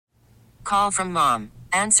Call from mom.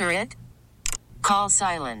 Answer it. Call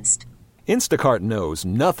silenced. Instacart knows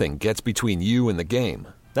nothing gets between you and the game.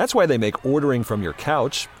 That's why they make ordering from your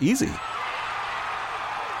couch easy.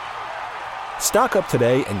 Stock up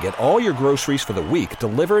today and get all your groceries for the week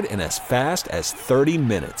delivered in as fast as 30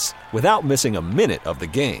 minutes without missing a minute of the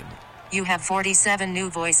game. You have 47 new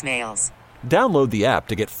voicemails. Download the app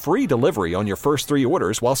to get free delivery on your first 3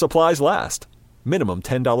 orders while supplies last. Minimum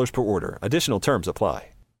 $10 per order. Additional terms apply.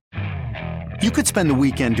 You could spend the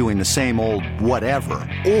weekend doing the same old whatever,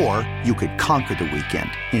 or you could conquer the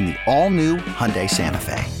weekend in the all-new Hyundai Santa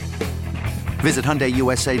Fe. Visit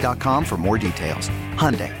HyundaiUSA.com for more details.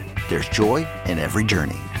 Hyundai, there's joy in every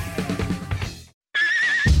journey.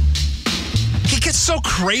 He gets so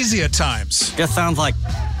crazy at times. Just sounds like...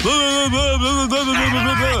 You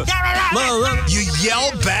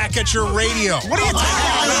yell back at your radio. What are you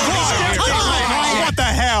talking about? What the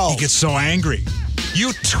hell? He gets so angry.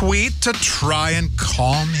 You tweet to try and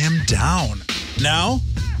calm him down. Now,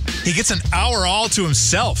 he gets an hour all to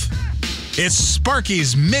himself. It's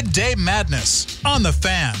Sparky's Midday Madness on The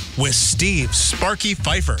Fan with Steve Sparky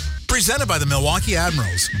Pfeiffer. Presented by the Milwaukee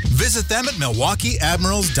Admirals. Visit them at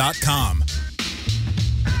MilwaukeeAdmirals.com.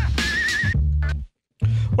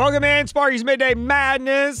 Welcome in, Sparky's Midday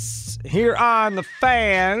Madness here on The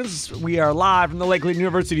Fans. We are live from the Lakeland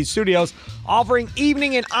University studios offering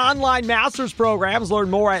evening and online master's programs. Learn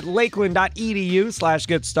more at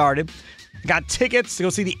lakeland.edu/get started. Got tickets to go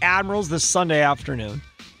see the Admirals this Sunday afternoon.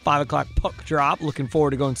 5 o'clock puck drop. Looking forward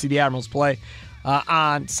to going to see the Admirals play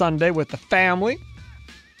on Sunday with the family.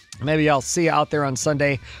 Maybe I'll see you out there on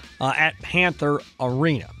Sunday at Panther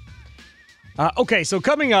Arena. Okay, so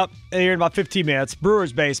coming up here in about 15 minutes,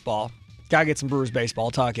 Brewers baseball. Got to get some Brewers baseball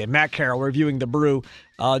talking. Matt Carroll, reviewing the Brew,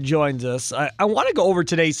 joins us. I want to go over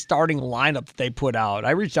today's starting lineup that they put out.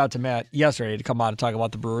 I reached out to Matt yesterday to come on and talk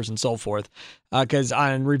about the Brewers and so forth, because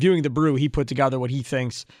on reviewing the Brew, he put together what he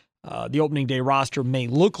thinks the opening day roster may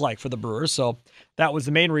look like for the Brewers. So that was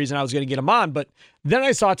the main reason I was going to get him on. But then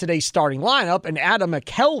I saw today's starting lineup, and Adam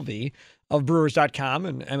McKelvey of Brewers.com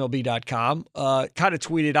and MLB.com kind of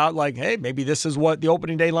tweeted out like, hey, maybe this is what the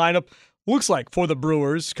opening day lineup looks like for the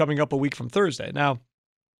Brewers coming up a week from Thursday. Now,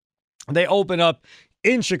 they open up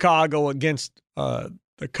in Chicago against the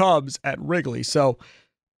Cubs at Wrigley, so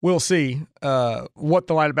we'll see what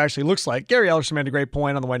the lineup actually looks like. Gary Ellerson made a great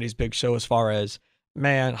point on the Wendy's Big Show as far as,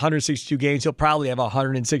 162 games, he'll probably have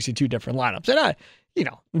 162 different lineups. And I'm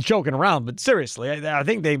joking around, but seriously, I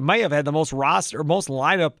think they might have had the most different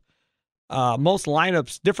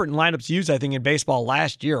lineups used, I think, in baseball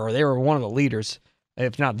last year, or they were one of the leaders,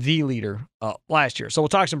 if not the leader, last year. So we'll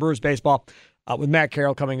talk some Brewers baseball with Matt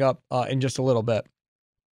Carroll coming up in just a little bit.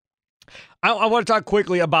 I want to talk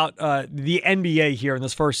quickly about the NBA here in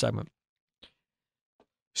this first segment.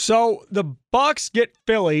 So the Bucks get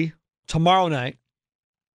Philly tomorrow night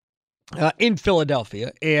in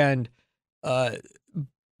Philadelphia, and the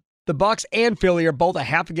Bucks and Philly are both a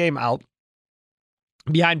half a game out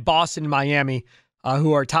behind Boston and Miami,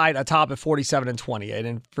 who are tied atop at 47 and 28.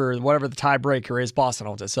 And for whatever the tiebreaker is, Boston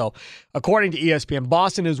owns it. So according to ESPN,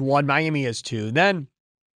 Boston is 1, Miami is 2. Then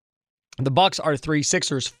the Bucks are 3,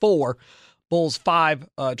 Sixers 4, Bulls 5,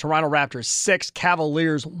 Toronto Raptors 6,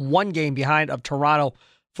 Cavaliers 1 game behind of Toronto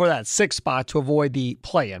for that 6th spot to avoid the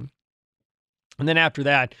play-in. And then after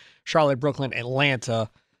that, Charlotte, Brooklyn, Atlanta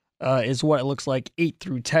is what it looks like 8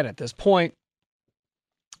 through 10 at this point.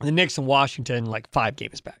 The Knicks and Washington, 5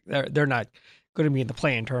 games back. They're not going to be in the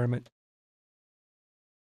play-in tournament.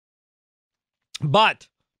 But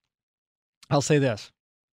I'll say this.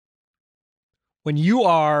 When you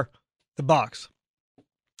are the Bucks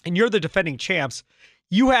and you're the defending champs,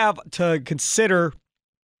 you have to consider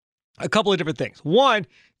a couple of different things. One,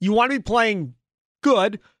 you want to be playing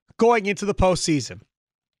good going into the postseason.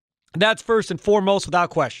 That's first and foremost, without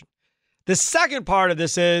question. The second part of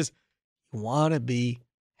this is you want to be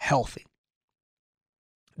healthy.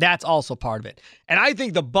 That's also part of it. And I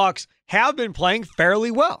think the Bucks have been playing fairly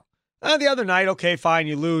well. The other night, okay, fine,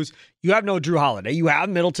 you lose. You have no Drew Holiday. You have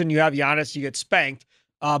Middleton. You have Giannis. You get spanked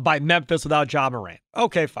by Memphis without Ja Morant.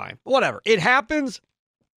 Okay, fine. Whatever. It happens.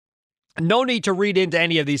 No need to read into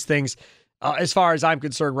any of these things as far as I'm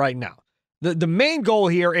concerned right now. The main goal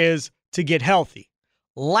here is to get healthy.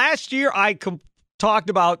 Last year, I talked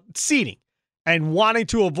about seeding and wanting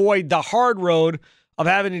to avoid the hard road of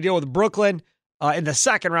having to deal with Brooklyn in the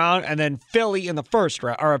second round and then Philly in the first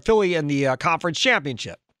round, or Philly in the conference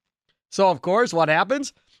championship. So, of course, what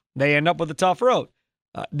happens? They end up with a tough road.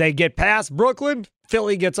 They get past Brooklyn,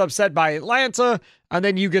 Philly gets upset by Atlanta, and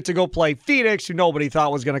then you get to go play Phoenix, who nobody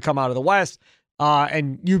thought was going to come out of the West,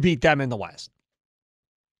 and you beat them in the West.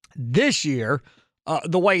 This year,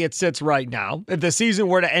 the way it sits right now, if the season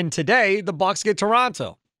were to end today, the Bucks get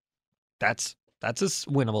Toronto. That's a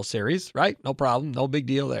winnable series, right? No problem. No big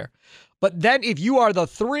deal there. But then if you are the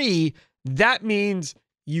 3, that means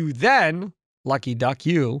you then, lucky duck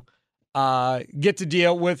you, get to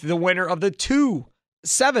deal with the winner of the 2-7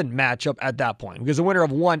 matchup at that point. Because the winner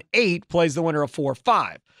of 1-8 plays the winner of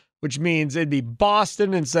 4-5, which means it'd be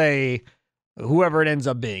Boston and say whoever it ends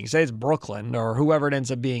up being. Say it's Brooklyn or whoever it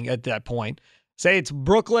ends up being at that point. Say it's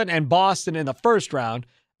Brooklyn and Boston in the first round.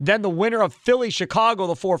 Then the winner of Philly-Chicago,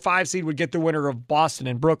 the 4-5 seed, would get the winner of Boston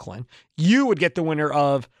and Brooklyn. You would get the winner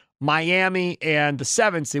of Miami and the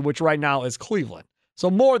 7th seed, which right now is Cleveland. So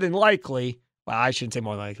more than likely, well, I shouldn't say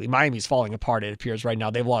more than likely, Miami's falling apart, it appears right now.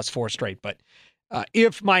 They've lost 4 straight. But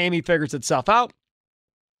if Miami figures itself out,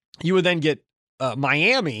 you would then get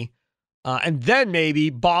Miami and then maybe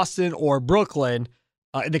Boston or Brooklyn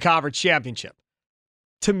in the conference championship.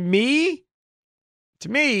 To me,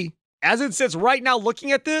 as it sits right now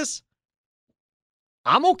looking at this,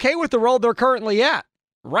 I'm okay with the role they're currently at.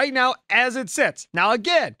 Right now, as it sits. Now,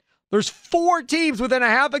 again, there's 4 teams within a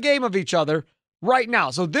half a game of each other right now.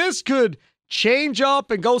 So this could change up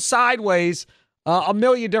and go sideways a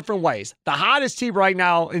million different ways. The hottest team right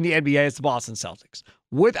now in the NBA is the Boston Celtics.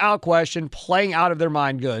 Without question, playing out of their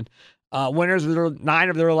mind good. Winners of 9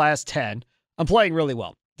 of their last 10. I'm playing really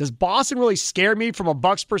well. Does Boston really scare me from a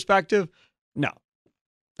Bucks perspective? No.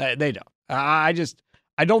 They don't. I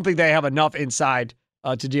don't think they have enough inside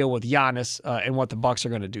to deal with Giannis and what the Bucks are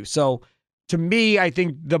going to do. So, to me, I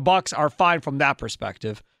think the Bucks are fine from that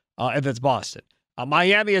perspective if it's Boston.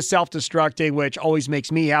 Miami is self-destructing, which always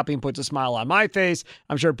makes me happy and puts a smile on my face.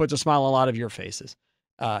 I'm sure it puts a smile on a lot of your faces.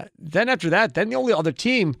 Then after that, then the only other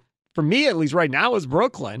team, for me at least right now, is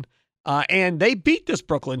Brooklyn. And they beat this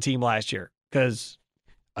Brooklyn team last year because,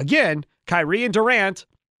 again, Kyrie and Durant,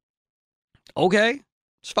 okay,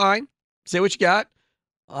 it's fine. Say what you got.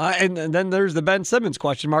 And then there's the Ben Simmons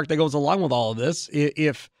question mark that goes along with all of this.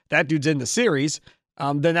 If that dude's in the series,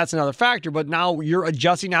 then that's another factor. But now you're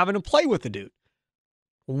adjusting having to play with the dude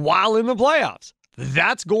while in the playoffs.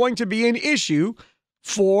 That's going to be an issue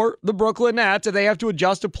for the Brooklyn Nets if they have to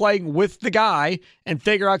adjust to playing with the guy and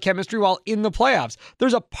figure out chemistry while in the playoffs.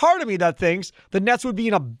 There's a part of me that thinks the Nets would be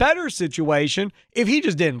in a better situation if he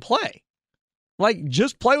just didn't play. Like,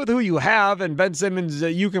 just play with who you have, and Ben Simmons,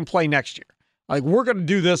 you can play next year. Like, we're going to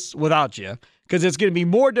do this without you because it's going to be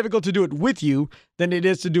more difficult to do it with you than it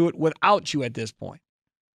is to do it without you at this point.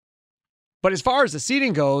 But as far as the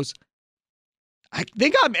seeding goes, I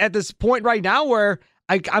think I'm at this point right now where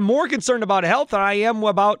I'm more concerned about health than I am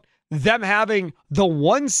about them having the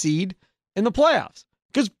 1 seed in the playoffs.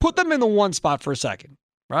 Because put them in the 1 spot for a second,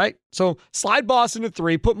 right? So slide Boston at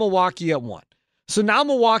 3, put Milwaukee at 1. So now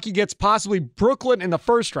Milwaukee gets possibly Brooklyn in the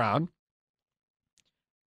first round.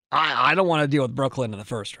 I don't want to deal with Brooklyn in the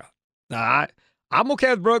first round. I'm okay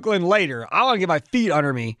with Brooklyn later. I want to get my feet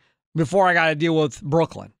under me before I got to deal with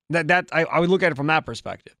Brooklyn. I would look at it from that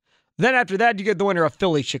perspective. Then after that, you get the winner of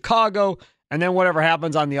Philly, Chicago, and then whatever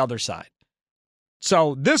happens on the other side.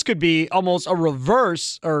 So this could be almost a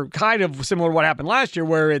reverse or kind of similar to what happened last year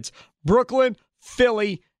where it's Brooklyn,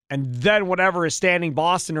 Philly, and then whatever is standing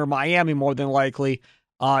Boston or Miami more than likely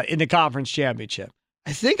in the conference championship.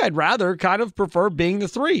 I think I'd rather kind of prefer being the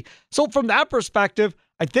 3. So from that perspective,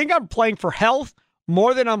 I think I'm playing for health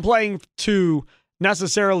more than I'm playing to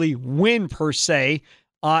necessarily win per se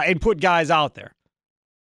and put guys out there.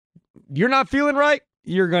 You're not feeling right,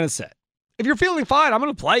 you're going to sit. If you're feeling fine, I'm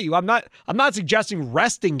going to play you. I'm not suggesting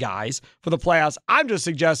resting guys for the playoffs. I'm just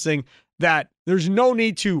suggesting that there's no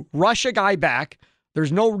need to rush a guy back.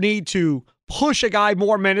 There's no need to push a guy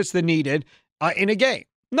more minutes than needed in a game.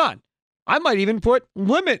 None. I might even put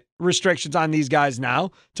limit restrictions on these guys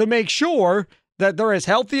now to make sure that they're as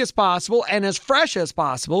healthy as possible and as fresh as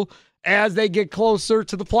possible as they get closer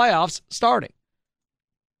to the playoffs starting.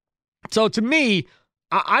 So to me,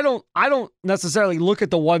 I don't necessarily look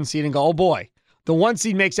at the 1 seed and go, oh boy, the 1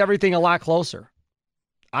 seed makes everything a lot closer.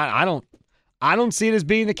 I don't see it as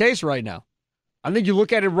being the case right now. I think you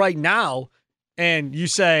look at it right now and you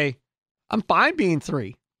say, I'm fine being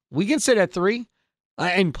 3. We can sit at 3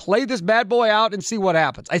 and play this bad boy out and see what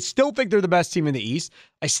happens. I still think they're the best team in the East.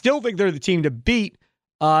 I still think they're the team to beat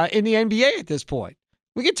in the NBA at this point.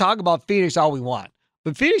 We can talk about Phoenix all we want,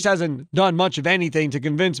 but Phoenix hasn't done much of anything to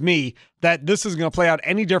convince me that this is going to play out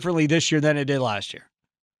any differently this year than it did last year.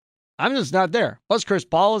 I'm just not there. Plus, Chris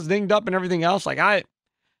Paul is dinged up and everything else. Like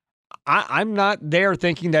I'm not there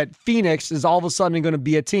thinking that Phoenix is all of a sudden going to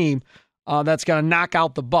be a team that's going to knock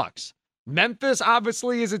out the Bucks. Memphis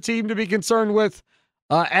obviously is a team to be concerned with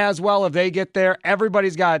as well if they get there.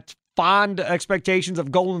 Everybody's got fond expectations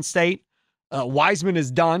of Golden State. Wiseman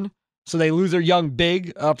is done, so they lose their young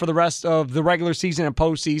big for the rest of the regular season and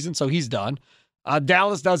postseason, so he's done.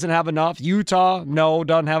 Dallas doesn't have enough. Utah, no,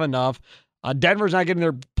 doesn't have enough. Denver's not getting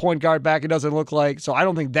their point guard back, it doesn't look like, so I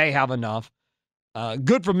don't think they have enough.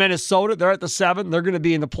 Good for Minnesota. They're at the 7. They're going to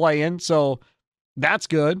be in the play-in, so that's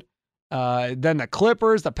good. Then the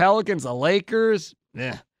Clippers, the Pelicans, the Lakers.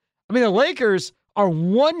 I mean, the Lakers are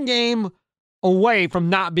one game away from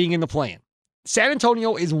not being in the play-in. San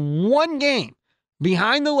Antonio is one game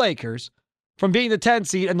behind the Lakers from being the 10th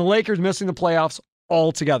seed, and the Lakers missing the playoffs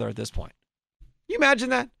altogether at this point. Can you imagine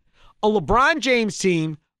that? A LeBron James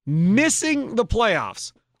team missing the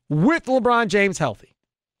playoffs with LeBron James healthy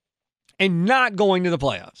and not going to the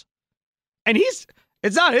playoffs. And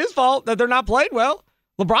it's not his fault that they're not playing well.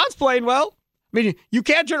 LeBron's playing well. I mean, you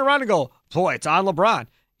can't turn around and go, boy, it's on LeBron.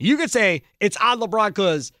 You could say it's on LeBron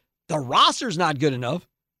because the roster's not good enough,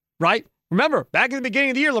 right? Remember, back in the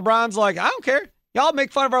beginning of the year, LeBron's like, I don't care. Y'all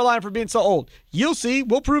make fun of our lineup for being so old. You'll see.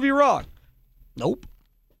 We'll prove you wrong. Nope.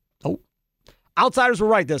 Outsiders were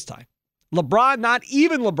right this time. LeBron, not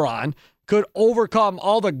even LeBron, could overcome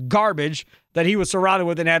all the garbage that he was surrounded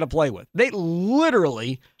with and had to play with. They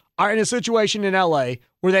literally are in a situation in LA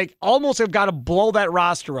where they almost have got to blow that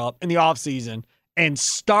roster up in the offseason and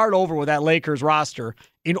start over with that Lakers roster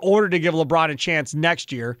in order to give LeBron a chance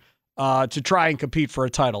next year to try and compete for a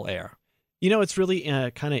title era. You know, it's really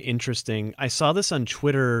kind of interesting. I saw this on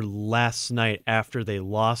Twitter last night after they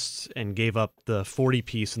lost and gave up the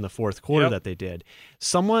 40-piece in the fourth quarter that they did.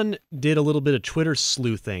 Someone did a little bit of Twitter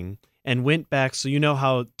sleuthing and went back. So you know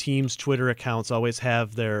how teams' Twitter accounts always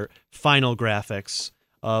have their final graphics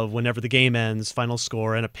of whenever the game ends, final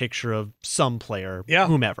score, and a picture of some player,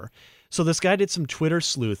 whomever. So this guy did some Twitter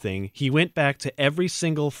sleuthing. He went back to every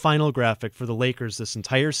single final graphic for the Lakers this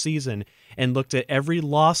entire season and looked at every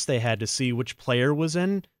loss they had to see which player was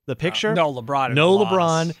in the picture. No LeBron. No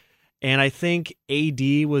LeBron. And I think AD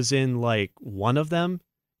was in like one of them.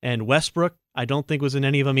 And Westbrook, I don't think was in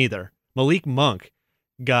any of them either. Malik Monk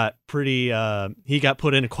got pretty, he got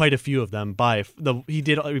put in quite a few of them he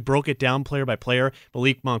broke it down player by player.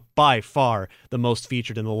 Malik Monk, by far the most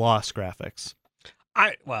featured in the loss graphics.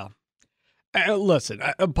 Listen,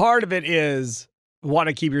 a part of it is want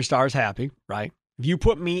to keep your stars happy, right? If you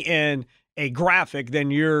put me in a graphic,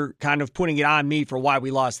 then you're kind of putting it on me for why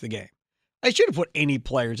we lost the game. I shouldn't put any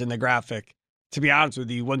players in the graphic, to be honest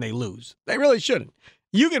with you, when they lose. They really shouldn't.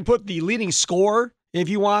 You can put the leading scorer, if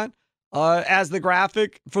you want, as the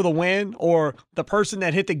graphic for the win, or the person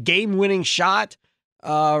that hit the game-winning shot,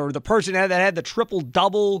 or the person that had the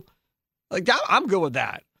triple-double. Like, I'm good with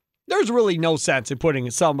that. There's really no sense in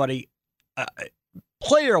putting somebody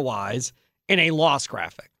player-wise in a loss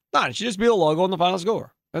graphic. No, it should just be the logo and the final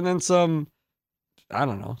score. And then something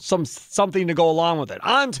to go along with it.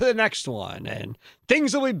 On to the next one. And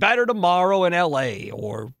things will be better tomorrow in LA,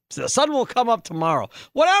 or the sun will come up tomorrow.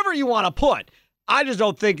 Whatever you want to put. I just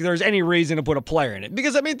don't think there's any reason to put a player in it.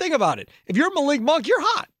 Because, I mean, think about it. If you're Malik Monk, you're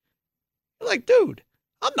hot. You're like, dude,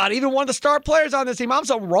 I'm not even one of the star players on this team. I'm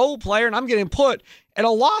some role player, and I'm getting put in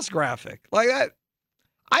a loss graphic. Like that.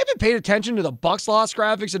 I haven't paid attention to the Bucks loss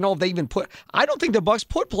graphics and know if they even I don't think the Bucks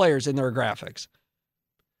put players in their graphics.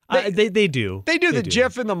 They do. They do the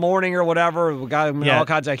GIF in the morning or whatever. We got all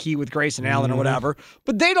kinds of heat with Grayson Allen or whatever.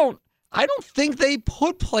 But they don't. I don't think they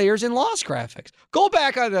put players in loss graphics. Go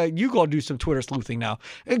back on you go do some Twitter sleuthing now.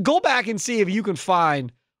 And go back and see if you can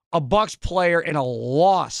find a Bucks player in a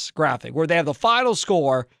loss graphic where they have the final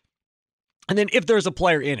score, and then if there's a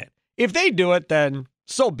player in it. If they do it, then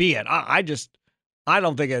so be it. I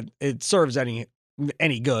don't think it serves any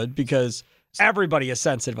good because everybody is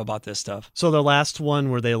sensitive about this stuff. So the last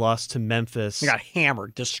one where they lost to Memphis, they got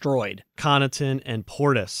hammered, destroyed. Connaughton and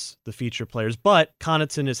Portis, the feature players, but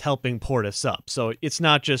Connaughton is helping Portis up. So it's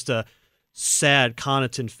not just a sad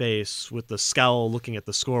Connaughton face with the scowl looking at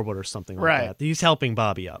the scoreboard or something like that. He's helping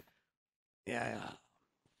Bobby up. Yeah.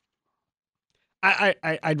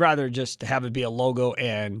 I'd rather just have it be a logo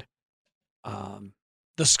and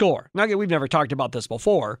the score. Now, again, we've never talked about this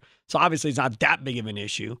before, so obviously it's not that big of an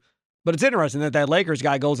issue. But it's interesting that Lakers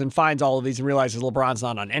guy goes and finds all of these and realizes LeBron's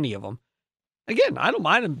not on any of them. Again, I don't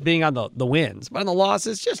mind him being on the wins, but on the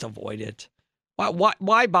losses, just avoid it.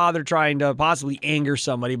 Why bother trying to possibly anger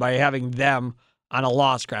somebody by having them on a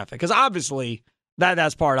loss graphic? Because obviously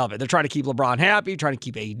that's part of it. They're trying to keep LeBron happy, trying to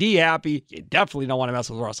keep AD happy. You definitely don't want to mess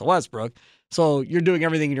with Russell Westbrook. So you're doing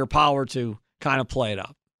everything in your power to kind of play it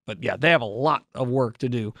up. But yeah, they have a lot of work to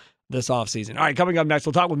do this offseason. All right, coming up next,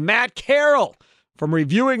 we'll talk with Matt Carroll From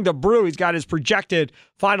Reviewing the Brew, he's got his projected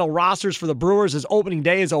final rosters for the Brewers. His opening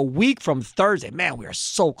day is a week from Thursday. Man, we are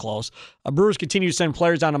so close. Brewers continue to send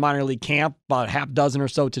players down to minor league camp, about a half dozen or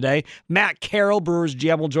so today. Matt Carroll, Brewers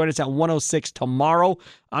GM, will join us at 1:06 tomorrow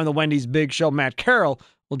on the Wendy's Big Show. Matt Carroll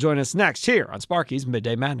will join us next here on Sparky's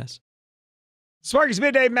Midday Madness. Sparky's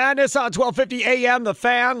Midday Madness on 1250 a.m. The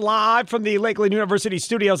Fan, live from the Lakeland University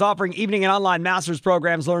studios, offering evening and online master's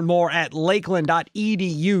programs. Learn more at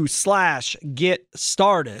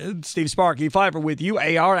lakeland.edu/get-started. Steve Sparky Pfeiffer with you.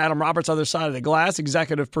 AR, Adam Roberts, other side of the glass,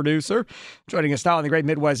 executive producer. Joining us now on the Great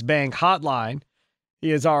Midwest Bank Hotline.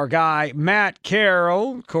 He is our guy, Matt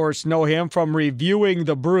Carroll. Of course, know him from Reviewing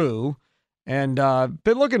the Brew. And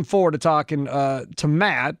been looking forward to talking to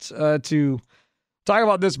Matt to talk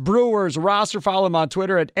about this Brewers roster. Follow him on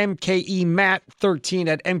Twitter at MKEMatt13,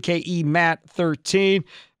 at MKEMatt13.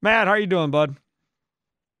 Matt, how are you doing, bud?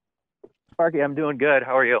 Sparky, I'm doing good.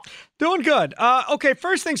 How are you? Doing good. Okay,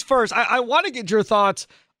 first things first, I want to get your thoughts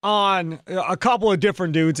on a couple of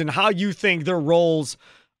different dudes and how you think their roles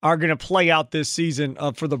are going to play out this season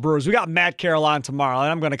for the Brewers. We got Matt Carroll on tomorrow,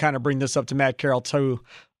 and I'm going to kind of bring this up to Matt Carroll too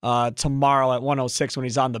tomorrow at 1:06 when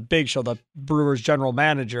he's on the Big Show, the Brewers general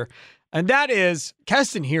manager. And that is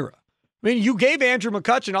Keston Hiura. I mean, you gave Andrew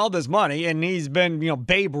McCutchen all this money, and he's been,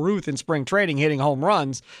 Babe Ruth in spring training hitting home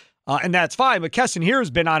runs, and that's fine. But Keston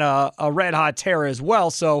Hiura's been on a red-hot tear as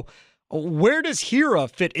well. So where does Hiura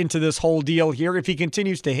fit into this whole deal here if he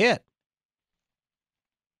continues to hit?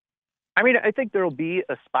 I mean, I think there will be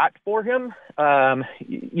a spot for him.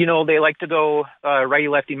 They like to go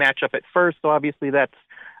righty-lefty matchup at first, so obviously that's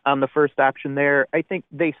the first option there. I think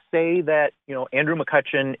they say that, Andrew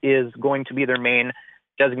McCutchen is going to be their main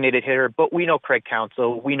designated hitter, but we know Craig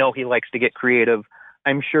Counsell. We know he likes to get creative.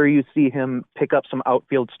 I'm sure you see him pick up some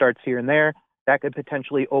outfield starts here and there. That could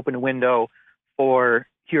potentially open a window for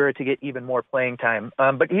Hiura to get even more playing time.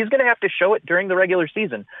 But he's going to have to show it during the regular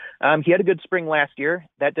season. He had a good spring last year.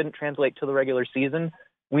 That didn't translate to the regular season.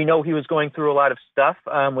 We know he was going through a lot of stuff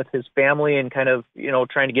with his family and kind of,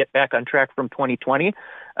 trying to get back on track from 2020.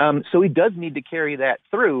 So he does need to carry that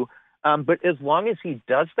through. But as long as he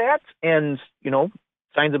does that and,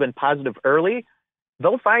 signs have been positive early,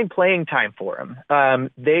 they'll find playing time for him.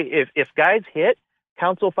 If guys hit,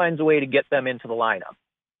 Counsell finds a way to get them into the lineup.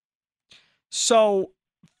 So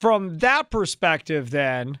from that perspective,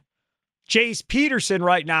 then, Jace Peterson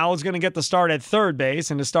right now is going to get the start at third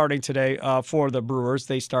base and is starting today for the Brewers.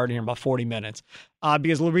 They started here in about 40 minutes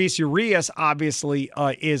because Luis Urias obviously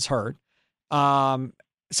is hurt.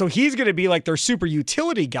 So he's going to be like their super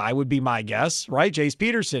utility guy would be my guess, right? Jace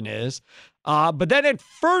Peterson is. But then at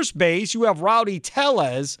first base, you have Rowdy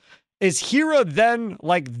Tellez. Is Hiura then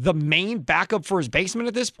like the main backup for his baseman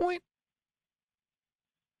at this point?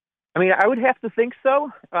 I mean, I would have to think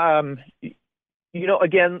so.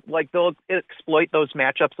 Again, like they'll exploit those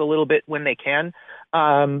matchups a little bit when they can.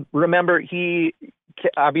 Remember, he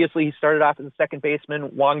started off as a second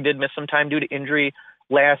baseman. Wong did miss some time due to injury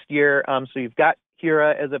last year. So you've got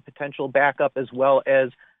Hiura as a potential backup as well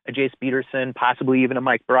as a Jace Peterson, possibly even a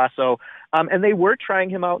Mike Brasso. And they were trying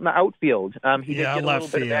him out in the outfield. He did get a little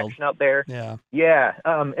bit of action out there. Yeah.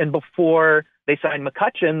 And before they signed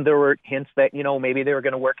McCutchen, there were hints that, maybe they were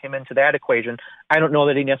going to work him into that equation. I don't know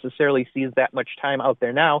that he necessarily sees that much time out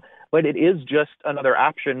there now, but it is just another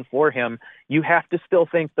option for him. You have to still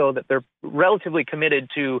think, though, that they're relatively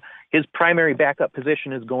committed to his primary backup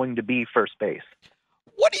position is going to be first base.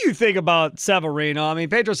 What do you think about Severino? I mean,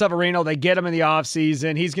 Pedro Severino, they get him in the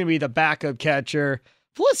offseason. He's going to be the backup catcher.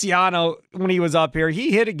 Feliciano, when he was up here,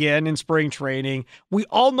 he hit again in spring training. We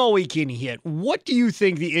all know he can hit. What do you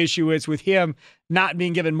think the issue is with him not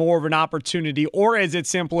being given more of an opportunity? Or is it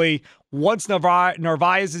simply once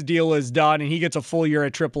Narvaez's deal is done and he gets a full year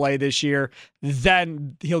at AAA this year,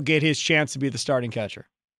 then he'll get his chance to be the starting catcher?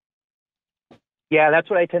 Yeah, that's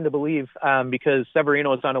what I tend to believe because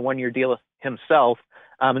Severino is on a one-year deal himself.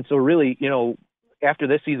 And so really, after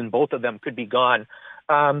this season, both of them could be gone.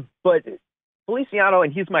 But Feliciano,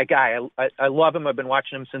 and he's my guy. I love him. I've been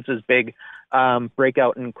watching him since his big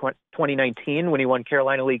breakout in 2019 when he won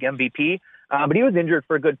Carolina League MVP. But he was injured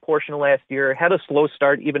for a good portion of last year, had a slow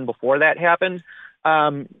start even before that happened.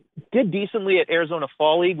 Did decently at Arizona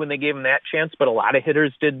Fall League when they gave him that chance, but a lot of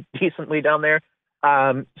hitters did decently down there.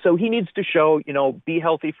 So he needs to show, be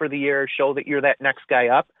healthy for the year, show that you're that next guy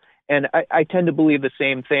up. And I tend to believe the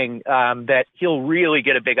same thing, that he'll really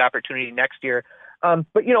get a big opportunity next year.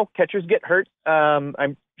 But, catchers get hurt.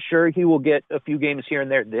 I'm sure he will get a few games here and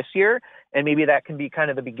there this year, and maybe that can be kind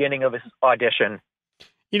of the beginning of his audition.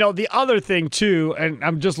 You know, the other thing, too, and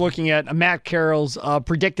I'm just looking at Matt Carroll's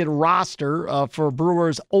predicted roster for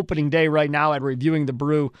Brewers opening day right now at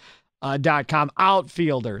reviewingthebrew.com.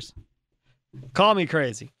 Outfielders. Call me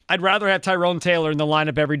crazy. I'd rather have Tyrone Taylor in the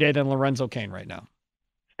lineup every day than Lorenzo Cain right now.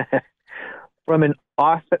 From an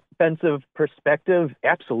offensive perspective,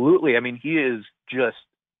 absolutely. I mean, he is just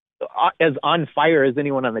as on fire as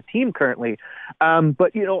anyone on the team currently.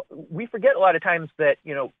 But, you know, we forget a lot of times that,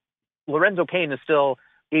 you know, Lorenzo Cain is still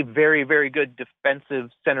a very, very good defensive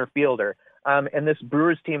center fielder. And this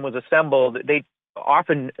Brewers team was assembled. They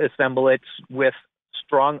often assemble it with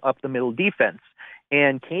strong up-the-middle defense.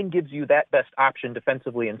 And Cain gives you that best option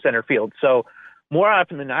defensively in center field. So more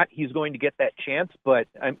often than not, he's going to get that chance. But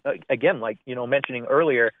again, like, you know, mentioning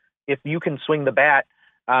earlier, if you can swing the bat,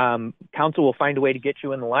 Counsell will find a way to get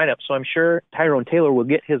you in the lineup. So I'm sure Tyrone Taylor will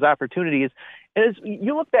get his opportunities. And as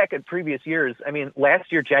you look back at previous years, I mean,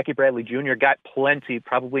 last year, Jackie Bradley Jr. got plenty,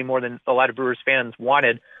 probably more than a lot of Brewers fans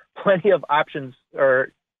wanted, plenty of options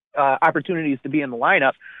or opportunities to be in the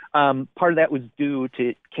lineup. Part of that was due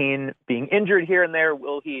to Cain being injured here and there.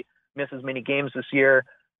 Will he miss as many games this year?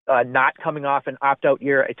 Not coming off an opt-out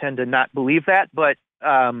year, I tend to not believe that. But,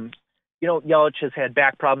 you know, Yelich has had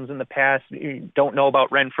back problems in the past. You don't know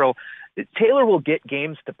about Renfroe. Taylor will get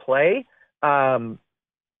games to play.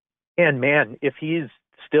 And, man, if he's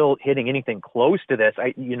still hitting anything close to this,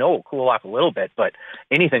 it'll cool off a little bit, but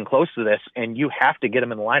anything close to this, and you have to get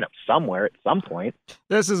him in the lineup somewhere at some point.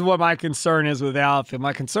 This is what my concern is with outfield.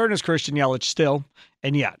 My concern is Christian Yelich still,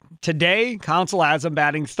 and yet today Counsell has him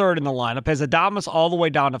batting third in the lineup, has Adames all the way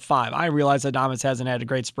down to 5. I realize Adames hasn't had a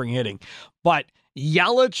great spring hitting, but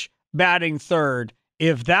Yelich batting third,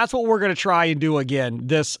 if that's what we're going to try and do again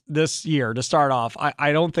this year to start off,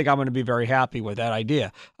 I don't think I'm going to be very happy with that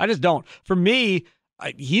idea. I just don't. For me,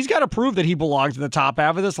 he's got to prove that he belongs in the top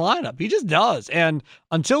half of this lineup. He just does. And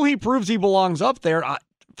until he proves he belongs up there,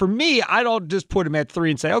 for me, I don't just put him at 3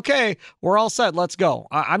 and say, okay, we're all set, let's go.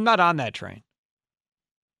 I'm not on that train.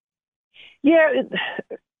 Yeah,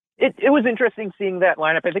 it was interesting seeing that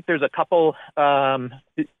lineup. I think there's a couple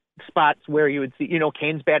spots where you would see, you know,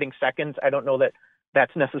 Cain's batting second. I don't know that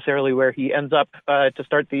that's necessarily where he ends up to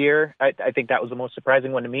start the year. I think that was the most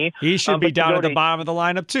surprising one to me. He should be down at the bottom of the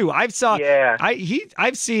lineup too. I've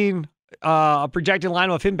seen a projected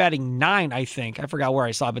lineup of him batting 9. I think I forgot where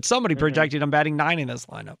I saw it, but somebody projected him batting 9 in this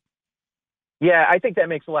lineup. Yeah, I think that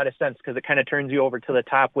makes a lot of sense because it kind of turns you over to the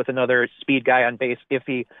top with another speed guy on base if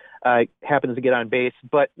he happens to get on base.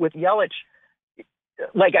 But with Yelich,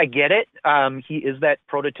 like, I get it. He is that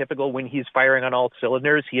prototypical when he's firing on all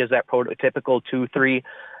cylinders. He is that prototypical 2-3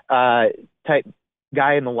 type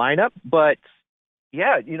guy in the lineup. But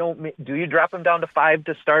yeah, you know, do you drop him down to 5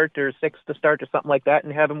 to start or 6 to start or something like that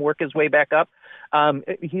and have him work his way back up?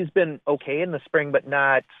 He's been okay in the spring, but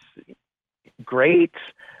not great.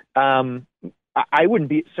 I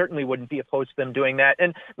certainly wouldn't be opposed to them doing that.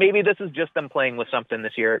 And maybe this is just them playing with something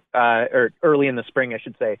this year, or early in the spring, I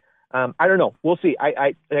should say. I don't know. We'll see.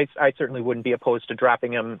 I certainly wouldn't be opposed to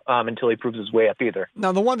dropping him until he proves his way up either.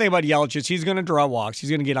 Now, the one thing about Yelich is he's going to draw walks. He's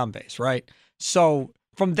going to get on base, right? So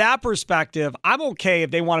from that perspective, I'm okay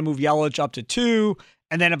if they want to move Yelich up to 2,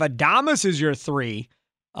 and then if Adames is your 3,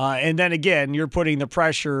 and then again, you're putting the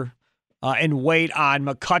pressure and weight on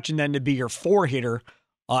McCutchen then to be your 4 hitter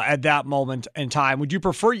at that moment in time. Would you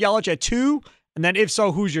prefer Yelich at 2? And then if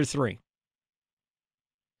so, who's your 3?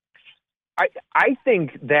 I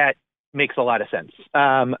think that makes a lot of sense.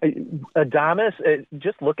 Adames,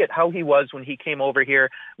 just look at how he was when he came over here.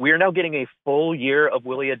 We are now getting a full year of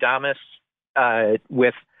Willy Adames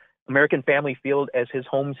with American Family Field as his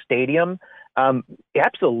home stadium.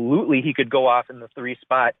 Absolutely, he could go off in the 3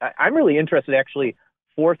 spot. I'm really interested, actually,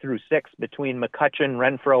 4 through 6 between McCutchen,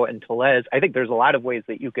 Renfroe, and Tellez. I think there's a lot of ways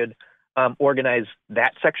that you could organize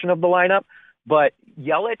that section of the lineup. But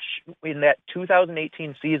Yelich, in that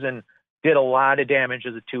 2018 season, did a lot of damage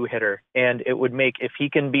as a 2-hitter, and it would make, if he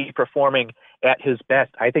can be performing at his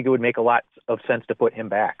best, I think it would make a lot of sense to put him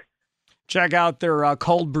back. Check out their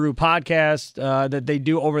Cold Brew podcast that they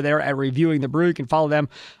do over there at Reviewing the Brew. You can follow them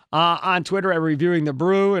on Twitter at Reviewing the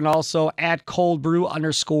Brew and also at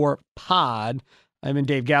coldbrew_pod. I mean,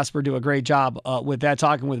 Dave Gasper do a great job with that,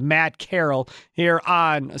 talking with Matt Carroll here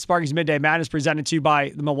on Sparky's Midday Madness, presented to you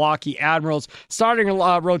by the Milwaukee Admirals. Starting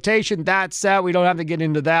rotation, that's set. We don't have to get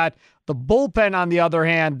into that. The bullpen, on the other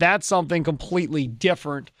hand, that's something completely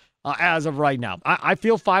different as of right now. I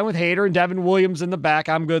feel fine with Hader and Devin Williams in the back.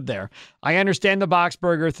 I'm good there. I understand the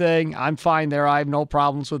Boxberger thing. I'm fine there. I have no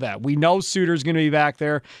problems with that. We know Suter's going to be back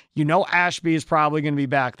there. You know Ashby is probably going to be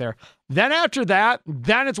back there. Then after that,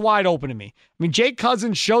 then it's wide open to me. I mean, Jake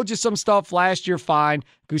Cousins showed you some stuff last year, fine.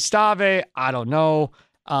 Gustave, I don't know.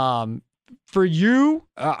 For you,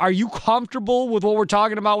 are you comfortable with what we're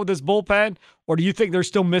talking about with this bullpen, or do you think they're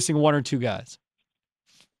still missing one or two guys?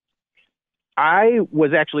 I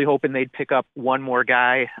was actually hoping they'd pick up one more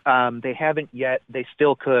guy. They haven't yet. They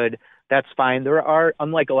still could. That's fine. There are,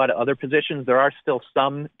 unlike a lot of other positions, there are still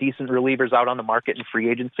some decent relievers out on the market in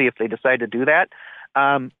free agency if they decide to do that.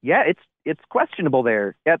 It's questionable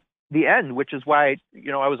there at the end, which is why,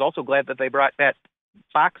 I was also glad that they brought back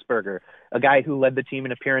Boxberger, a guy who led the team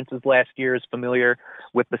in appearances last year, is familiar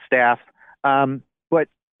with the staff. But,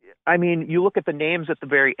 I mean, you look at the names at the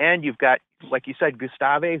very end, you've got, like you said,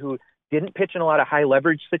 Gustave, who didn't pitch in a lot of high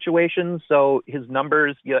leverage situations. So his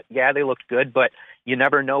numbers, they looked good, but you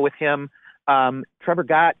never know with him. Trevor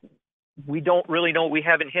Gott, we don't really know what we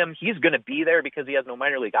have in him. He's going to be there because he has no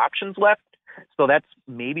minor league options left. So that's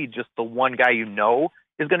maybe just the one guy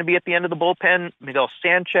is going to be at the end of the bullpen. Miguel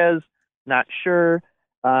Sanchez, not sure.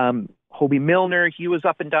 Hobie Milner, he was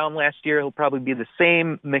up and down last year. He'll probably be the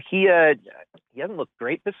same. Mejia, he hasn't looked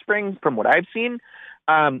great this spring from what I've seen.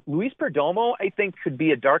 Luis Perdomo, I think, could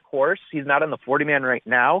be a dark horse. He's not on the 40-man right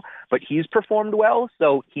now, but he's performed well,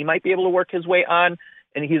 so he might be able to work his way on,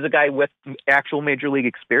 and he's a guy with actual major league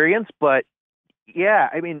experience. But, yeah,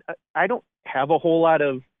 I mean, I don't have a whole lot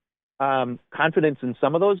of confidence in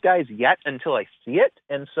some of those guys yet until I see it,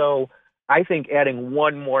 and so I think adding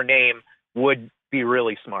one more name would be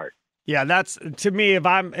really smart. Yeah, that's, to me, if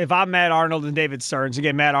I'm Matt Arnold and David Stearns,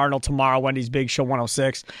 again, Matt Arnold tomorrow, Wendy's Big Show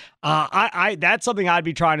 106, that's something I'd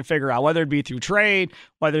be trying to figure out, whether it be through trade,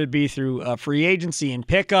 whether it be through free agency and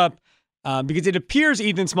pickup, because it appears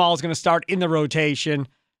Ethan Small is going to start in the rotation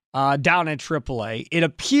down at AAA. It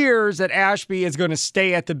appears that Ashby is going to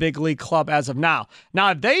stay at the big league club as of now. Now,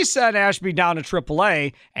 if they send Ashby down to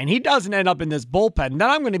AAA and he doesn't end up in this bullpen, then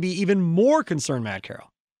I'm going to be even more concerned, Matt Carroll.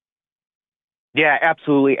 Yeah,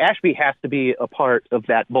 absolutely. Ashby has to be a part of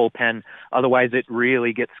that bullpen. Otherwise, it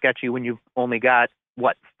really gets sketchy when you've only got,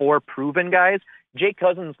 4 proven guys. Jake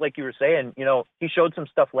Cousins, like you were saying, he showed some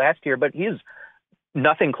stuff last year, but he's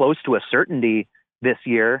nothing close to a certainty this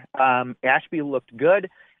year. Ashby looked good.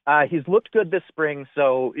 He's looked good this spring,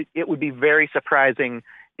 so it would be very surprising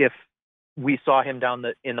if we saw him down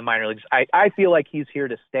in the minor leagues. I feel like he's here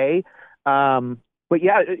to stay. But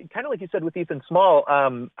yeah, kind of like you said with Ethan Small,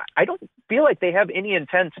 I don't feel like they have any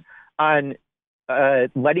intent on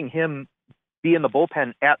letting him be in the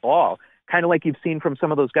bullpen at all. Kind of like you've seen from some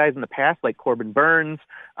of those guys in the past, like Corbin Burns,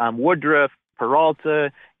 Woodruff,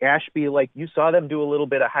 Peralta, Ashby. Like you saw them do a little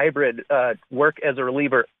bit of hybrid work as a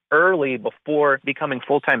reliever early before becoming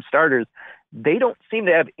full-time starters. They don't seem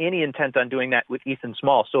to have any intent on doing that with Ethan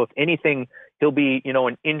Small. So if anything, he'll be,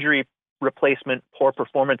 an injury replacement, poor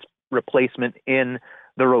performance replacement in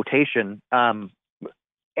the rotation.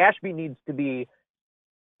 Ashby needs to be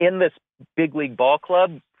in this big league ball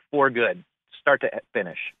club for good, start to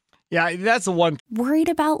finish. Yeah, that's the one. Worried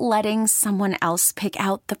about letting someone else pick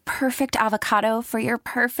out the perfect avocado for your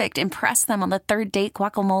perfect impress them on the third date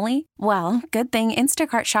guacamole? Well, good thing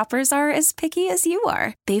Instacart shoppers are as picky as you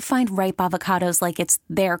are. They find ripe avocados like it's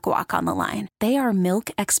their guac on the line. They are milk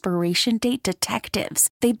expiration date detectives.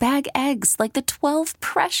 They bag eggs like the 12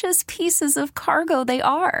 precious pieces of cargo they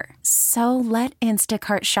are. So let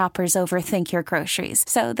Instacart shoppers overthink your groceries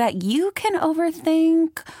so that you can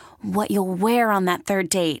overthink what you'll wear on that third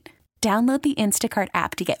date. Download the Instacart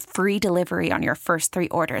app to get free delivery on your first 3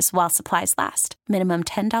 orders while supplies last. Minimum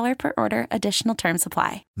 $10 per order. Additional terms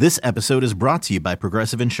apply. This episode is brought to you by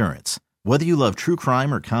Progressive Insurance. Whether you love true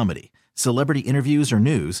crime or comedy, celebrity interviews or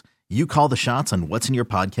news, you call the shots on what's in your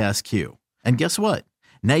podcast queue. And guess what?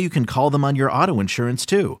 Now you can call them on your auto insurance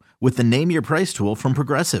too with the Name Your Price tool from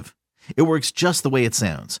Progressive. It works just the way it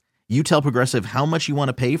sounds. You tell Progressive how much you want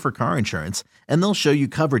to pay for car insurance, and they'll show you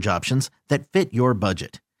coverage options that fit your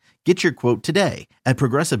budget. Get your quote today at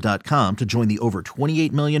Progressive.com to join the over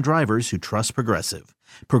 28 million drivers who trust Progressive.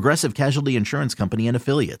 Progressive Casualty Insurance Company and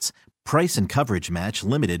Affiliates. Price and coverage match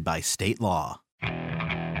limited by state law.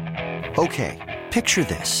 Okay, picture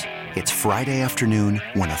this. It's Friday afternoon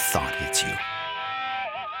when a thought hits you.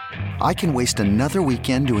 I can waste another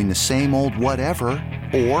weekend doing the same old whatever,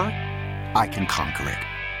 or I can conquer it.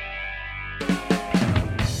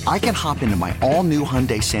 I can hop into my all-new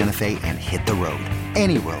Hyundai Santa Fe and hit the road.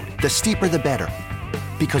 Any road. The steeper, the better.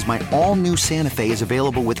 Because my all-new Santa Fe is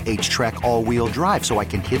available with H-Track all-wheel drive, so I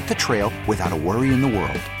can hit the trail without a worry in the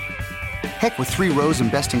world. Heck, with 3 rows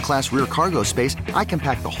and best-in-class rear cargo space, I can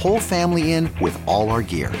pack the whole family in with all our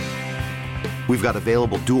gear. We've got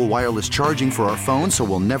available dual wireless charging for our phones, so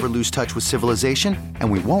we'll never lose touch with civilization,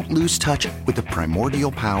 and we won't lose touch with the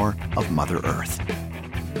primordial power of Mother Earth.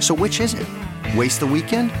 So which is it? Waste the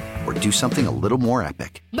weekend or do something a little more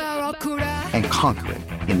epic and conquer it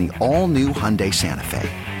in the all-new Hyundai Santa Fe.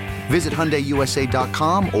 Visit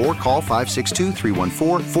HyundaiUSA.com or call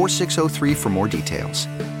 562-314-4603 for more details.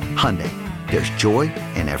 Hyundai, there's joy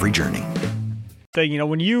in every journey.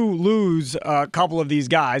 When you lose a couple of these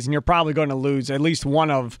guys, and you're probably going to lose at least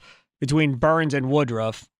one of between Burns and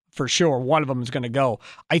Woodruff, for sure, one of them is going to go.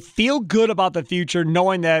 I feel good about the future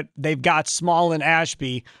knowing that they've got Small and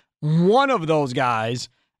Ashby. One of those guys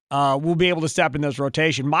will be able to step in this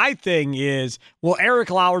rotation. My thing is, will Eric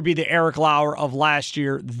Lauer be the Eric Lauer of last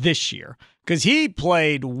year this year? Because he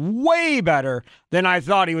played way better than I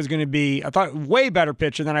thought he was going to be. I thought way better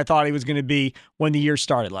pitcher than I thought he was going to be when the year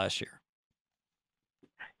started last year.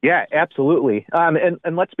 Yeah, absolutely.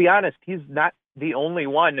 And let's be honest, he's not the only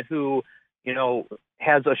one who,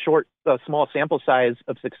 has a small sample size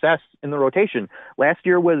of success in the rotation. Last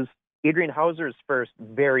year was Adrian Hauser's first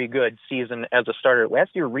very good season as a starter.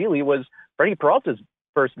 Last year really was Freddie Peralta's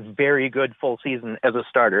first very good full season as a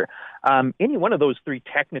starter. Any one of those three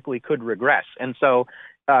technically could regress. And so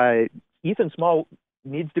Ethan Small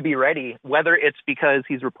needs to be ready, whether it's because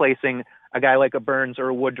he's replacing a guy like a Burns or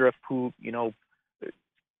a Woodruff who,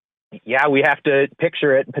 we have to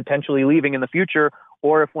picture it potentially leaving in the future,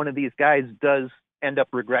 or if one of these guys does end up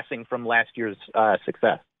regressing from last year's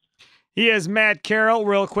success. He is Matt Carroll.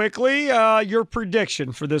 Real quickly, your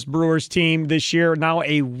prediction for this Brewers team this year, now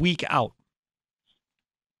a week out.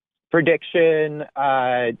 Prediction,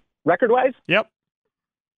 record-wise? Yep.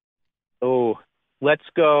 Oh, let's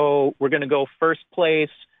go. We're going to go first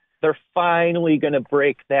place. They're finally going to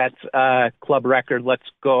break that club record. Let's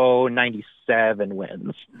go 97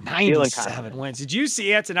 wins. 97 wins. Did you see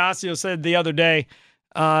Attanasio said the other day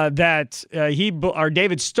that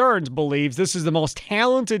David Stearns believes this is the most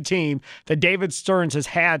talented team that David Stearns has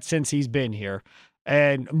had since he's been here?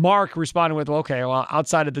 And Mark responded with,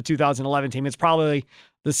 outside of the 2011 team, it's probably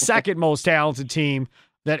the second most talented team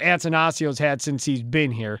that Attanasio's had since he's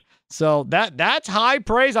been here. So that's high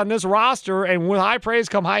praise on this roster, and with high praise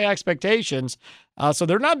come high expectations. So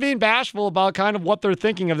they're not being bashful about kind of what they're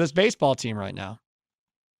thinking of this baseball team right now.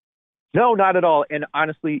 No, not at all. And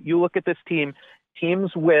honestly, you look at this team,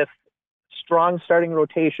 teams with strong starting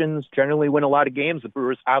rotations generally win a lot of games. The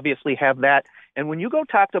Brewers obviously have that. And when you go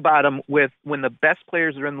top to bottom when the best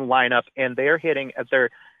players are in the lineup and they're hitting at their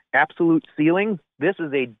absolute ceiling, this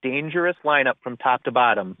is a dangerous lineup from top to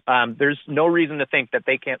bottom. There's no reason to think that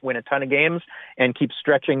they can't win a ton of games and keep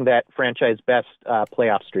stretching that franchise best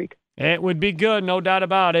playoff streak. It would be good, no doubt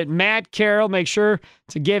about it. Matt Carroll, make sure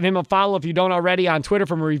to give him a follow if you don't already on Twitter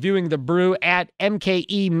from Reviewing the Brew at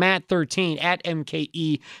MKEMatt13, at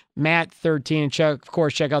MKEMatt13. And of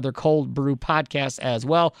course, check out their Cold Brew podcast as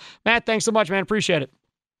well. Matt, thanks so much, man. Appreciate it.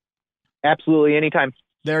 Absolutely, anytime.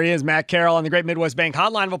 There he is, Matt Carroll on the Great Midwest Bank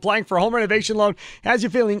hotline of applying for a home renovation loan. As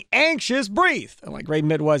you're feeling anxious, breathe. And let Great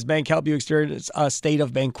Midwest Bank help you experience a state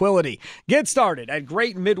of tranquility. Get started at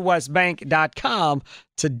greatmidwestbank.com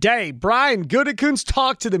today. Brian Gutekunst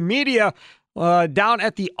talked to the media down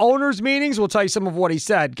at the owners' meetings. We'll tell you some of what he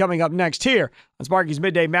said coming up next here on Sparky's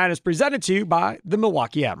Midday Madness, presented to you by the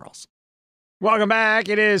Milwaukee Admirals. Welcome back.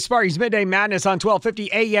 It is Sparky's Midday Madness on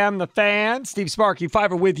 1250 AM. The Fan. Steve Sparky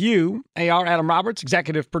Fiver with you. AR Adam Roberts,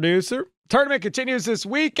 executive producer. Tournament continues this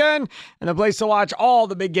weekend, and the place to watch all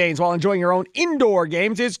the big games while enjoying your own indoor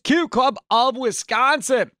games is Q Club of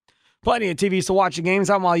Wisconsin. Plenty of TVs to watch the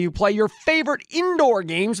games on while you play your favorite indoor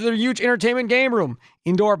games with their huge entertainment game room.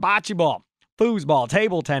 Indoor bocce ball, foosball,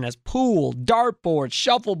 table tennis, pool, dartboard,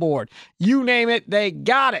 shuffleboard. You name it, they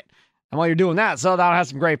got it. And while you're doing that, Southdown has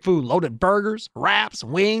some great food. Loaded burgers, wraps,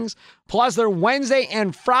 wings, plus their Wednesday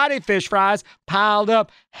and Friday fish fries piled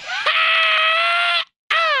up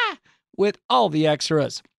with all the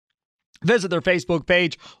extras. Visit their Facebook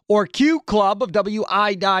page or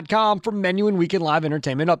QClubofWI.com for menu and weekend live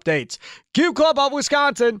entertainment updates. Q Club of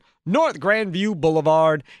Wisconsin, North Grandview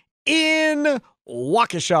Boulevard in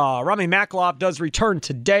Waukesha. Rami Makloff does return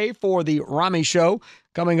today for the Rami Show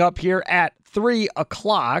coming up here at 3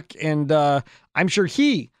 o'clock, and I'm sure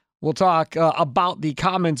he will talk about the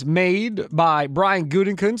comments made by Brian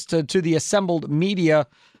Gutekunst to the assembled media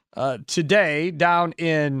today down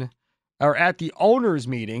at the owners'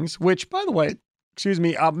 meetings, which, by the way,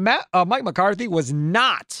 Mike McCarthy was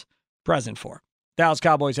not present for. Dallas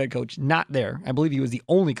Cowboys head coach, not there. I believe he was the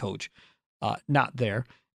only coach not there.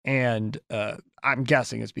 And I'm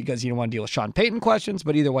guessing it's because he didn't want to deal with Sean Payton questions,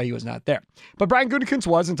 but either way, he was not there. But Brian Gutekunst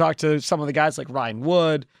was and talked to some of the guys like Ryan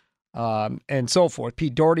Wood, and so forth.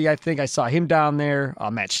 Pete Doherty, I think I saw him down there.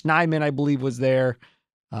 Matt Schneidman, I believe, was there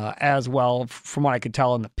as well, from what I could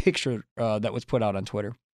tell in the picture that was put out on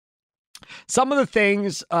Twitter. Some of the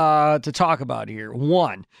things to talk about here.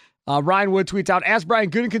 One, Ryan Wood tweets out, asked Brian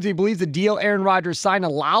Gutekunst, he believes the deal Aaron Rodgers signed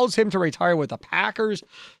allows him to retire with the Packers.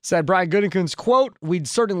 Said Brian Gutekunst, quote, we'd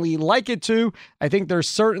certainly like it to. I think there's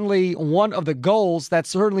certainly one of the goals. That's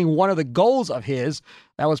certainly one of the goals of his.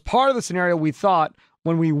 That was part of the scenario we thought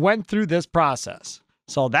when we went through this process.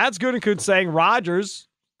 So that's Gutekunst saying Rodgers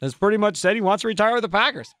has pretty much said he wants to retire with the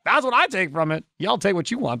Packers. That's what I take from it. Y'all take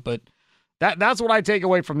what you want, but that's what I take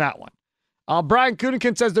away from that one. Brian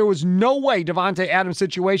Gutekunst says there was no way Davante Adams'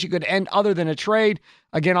 situation could end other than a trade.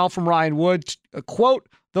 Again, all from Ryan Wood. Quote,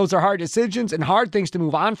 those are hard decisions and hard things to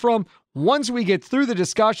move on from. Once we get through the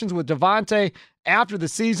discussions with Davante after the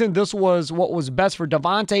season, this was what was best for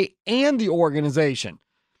Davante and the organization.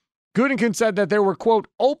 Gutekunst said that there were, quote,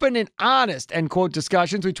 open and honest, end quote,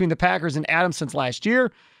 discussions between the Packers and Adams since last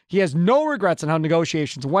year. He has no regrets on how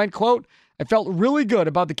negotiations went. Quote, I felt really good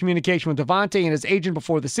about the communication with Davante and his agent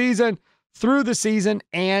before the season, through the season,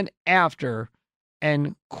 and after,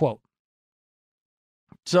 end quote.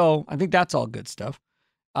 So I think that's all good stuff.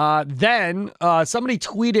 Then somebody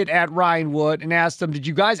tweeted at Ryan Wood and asked him, did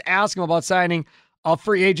you guys ask him about signing a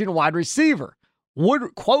free agent wide receiver?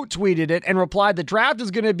 Wood quote tweeted it and replied, the draft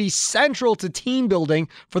is going to be central to team building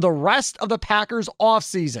for the rest of the Packers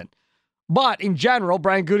offseason. But in general,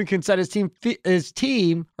 Brian Gutekunst said he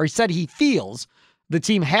said he feels the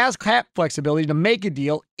team has cap flexibility to make a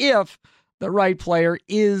deal if the right player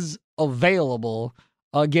is available,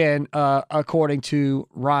 again, according to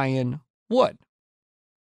Ryan Wood.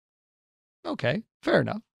 Okay, fair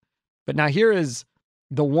enough. But now here is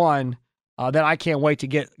the one that I can't wait to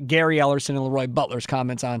get Gary Ellerson and Leroy Butler's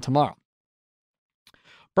comments on tomorrow.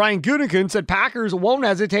 Brian Gutekunst said Packers won't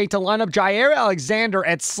hesitate to line up Jaire Alexander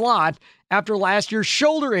at slot after last year's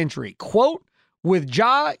shoulder injury. Quote, with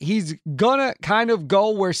Ja, he's gonna kind of go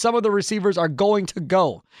where some of the receivers are going to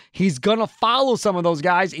go. He's gonna follow some of those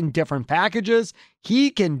guys in different packages. He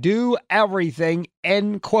can do everything,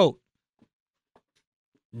 end quote.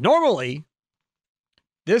 Normally,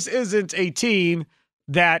 this isn't a team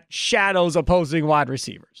that shadows opposing wide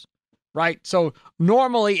receivers, right? So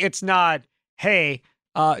normally it's not, hey,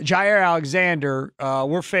 Jaire Alexander,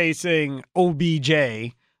 we're facing OBJ,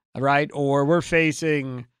 right? Or we're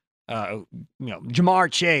facing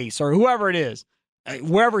Jamar Chase or whoever it is.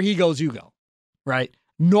 Wherever he goes, you go, right?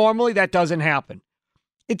 Normally that doesn't happen.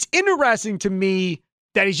 It's interesting to me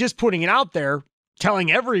that he's just putting it out there,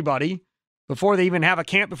 telling everybody before they even have a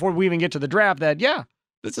camp, before we even get to the draft, that, yeah,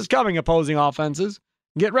 this is coming, opposing offenses.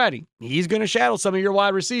 Get ready. He's going to shadow some of your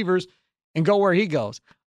wide receivers and go where he goes.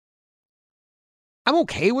 I'm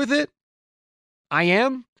okay with it. I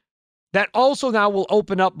am. That also now will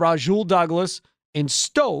open up Rasul Douglas and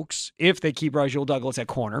Stokes, if they keep Rasul Douglas at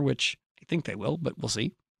corner, which I think they will, but we'll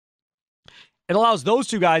see. It allows those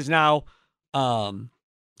two guys now to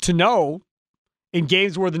know in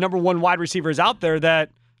games where the number one wide receiver is out there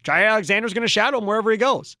that Jaire Alexander's going to shadow him wherever he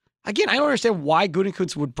goes. Again, I don't understand why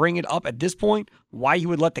Gutekunst would bring it up at this point, why he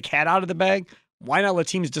would let the cat out of the bag. Why not let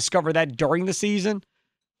teams discover that during the season?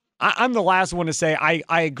 I'm the last one to say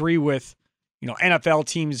I agree with, NFL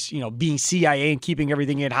teams, being CIA and keeping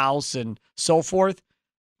everything in-house and so forth.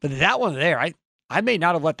 But that one there, I may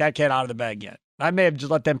not have let that cat out of the bag yet. I may have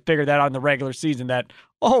just let them figure that out in the regular season that,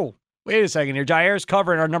 oh, wait a second here. Jaire's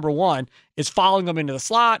covering our number one, is following him into the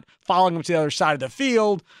slot, following him to the other side of the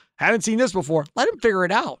field. Haven't seen this before. Let him figure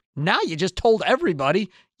it out. Now you just told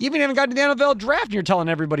everybody. You even haven't gotten to the NFL draft and you're telling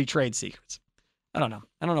everybody trade secrets. I don't know.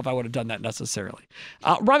 I don't know if I would have done that necessarily.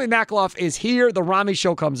 Rami Makloff is here. The Rami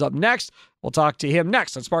Show comes up next. We'll talk to him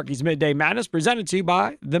next on Sparky's Midday Madness, presented to you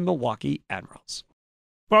by the Milwaukee Admirals.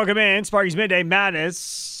 Welcome in. Sparky's Midday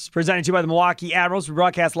Madness, presented to you by the Milwaukee Admirals. We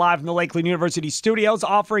broadcast live from the Lakeland University studios,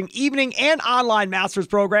 offering evening and online master's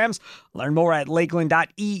programs. Learn more at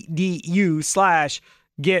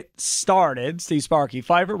lakeland.edu/get started. Steve Sparky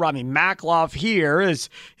Pfeiffer, Rami Makloff here as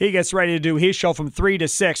he gets ready to do his show from 3 to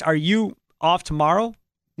 6. Are you off tomorrow?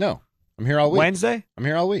 No, I'm here all week. Wednesday? I'm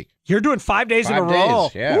here all week. You're doing 5 days in a row.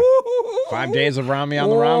 Yeah. Woo-hoo-hoo. 5 days of Rami on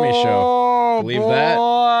the Rami Show. Believe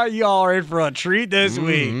that? Y'all are in for a treat this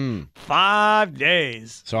week. 5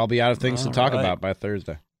 days. So I'll be out of things to talk about by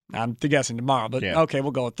Thursday. I'm guessing tomorrow, but okay,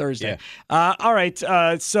 we'll go with Thursday. Yeah. All right.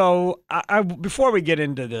 So before we get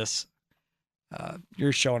into this,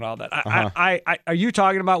 your show and all that, are you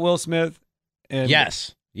talking about Will Smith?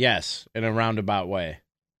 Yes, in a roundabout way.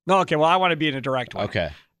 No, okay. Well, I want to be in a direct way. Okay.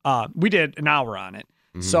 We did an hour on it.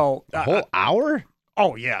 Mm-hmm. So a whole hour?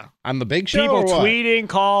 Oh, yeah. On the big show People or what? tweeting,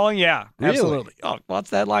 calling. Yeah, Really? absolutely. Oh, well, that's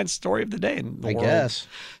the headline story of the day in the I world. guess.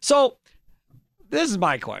 So this is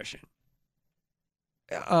my question.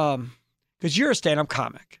 Because you're a stand-up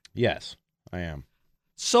comic. Yes, I am.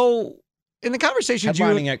 So in the conversation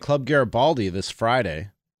Headlining you at Club Garibaldi this Friday,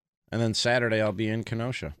 and then Saturday I'll be in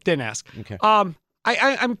Kenosha. didn't ask. Okay.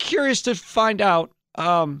 I'm curious to find out.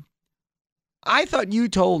 I thought you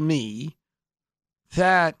told me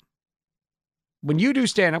that when you do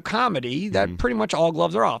stand-up comedy, that pretty much all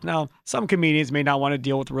gloves are off. Now, some comedians may not want to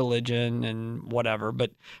deal with religion and whatever,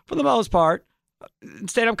 but for the most part, in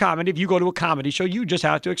stand-up comedy, if you go to a comedy show, you just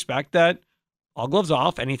have to expect that all gloves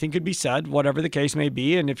off, anything could be said, whatever the case may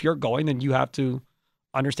be, and if you're going, then you have to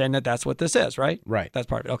understand that that's what this is, right? Right. That's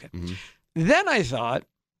part of it. Okay. Then I thought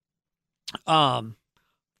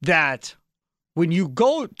that when you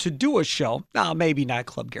go to do a show, now maybe not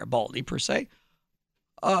Club Garibaldi per se,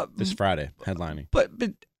 This Friday, headlining. but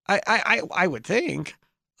I would think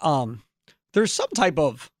there's some type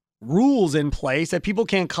of rules in place that people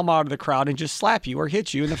can't come out of the crowd and just slap you or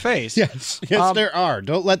hit you in the face. Yes, there are.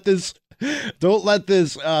 Don't let this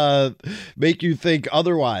make you think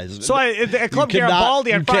otherwise. So at Club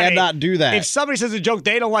Garibaldi on Friday, you cannot do that. If somebody says a joke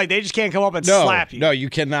they don't like, they just can't come up and no, slap you. No,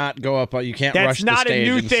 you cannot go up. You can't That's rush the not a stage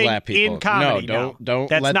new and thing slap people. in comedy, No, don't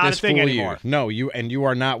That's let not this a thing fool anymore. you. No, you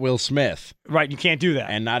are not Will Smith. Right, you can't do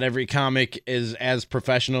that. And not every comic is as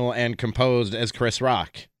professional and composed as Chris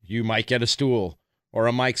Rock. You might get a stool or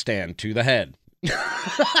a mic stand to the head.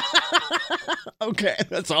 Okay,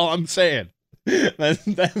 that's all I'm saying.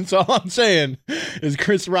 That's all I'm saying is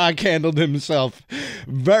Chris Rock handled himself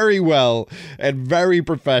very well and very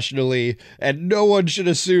professionally, and no one should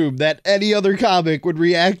assume that any other comic would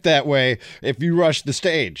react that way if you rush the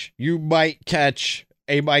stage. You might catch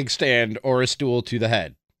a mic stand or a stool to the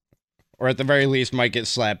head, or at the very least might get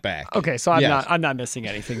slapped back. Okay, so I'm not missing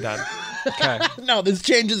anything then. Okay. No, this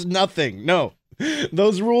changes nothing. No.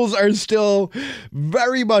 Those rules are still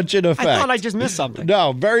very much in effect. I thought I just missed something.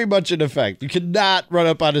 No, very much in effect. You cannot run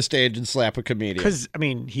up on a stage and slap a comedian. Because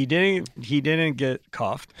he didn't get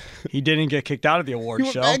cuffed. He didn't get kicked out of the award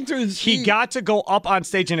show. He got to go up on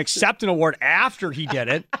stage and accept an award after he did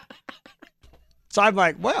it. So I'm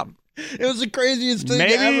like, well, it was the craziest thing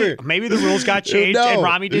ever. Maybe the rules got changed and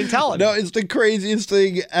Rami didn't tell him. No, it's the craziest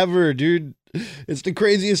thing ever, dude. It's the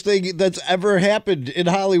craziest thing that's ever happened in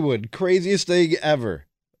Hollywood. Craziest thing ever.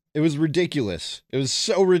 It was ridiculous. It was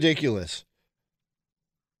so ridiculous.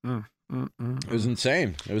 It was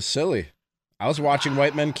insane. It was silly. I was watching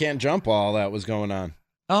White Men Can't Jump while all that was going on.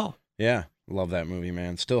 Oh. Yeah. Love that movie,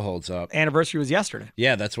 man. Still holds up. Anniversary was yesterday.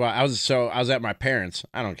 Yeah, that's why I was at my parents'.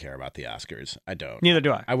 I don't care about the Oscars. I don't. Neither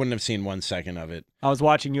do I. I wouldn't have seen 1 second of it. I was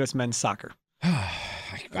watching U.S. men's soccer.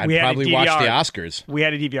 I'd probably watch the Oscars. We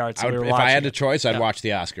had a DVR, so if I had a choice, I'd watch the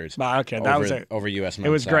Oscars. Okay, that was it. Over U.S. men's It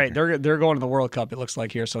was soccer. great. They're going to the World Cup, it looks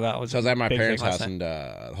like here, so that was. So I was at my parents' house, night. and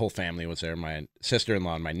the whole family was there. My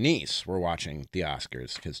sister-in-law and my niece were watching the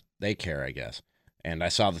Oscars because they care, I guess. And I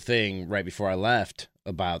saw the thing right before I left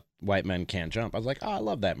about White Men Can't Jump. I was like, oh, I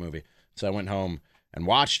love that movie. So I went home and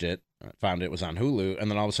watched it. Found it was on Hulu,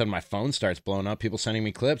 and then all of a sudden my phone starts blowing up. People sending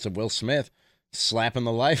me clips of Will Smith slapping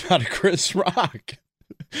the life out of Chris Rock.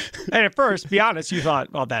 And at first, be honest, you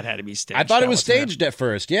thought, well, that had to be staged. I thought it was staged at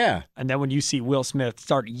first, yeah. And then when you see Will Smith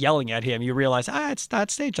start yelling at him, you realize, it's not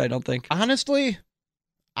staged, I don't think. Honestly,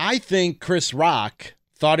 I think Chris Rock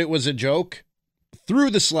thought it was a joke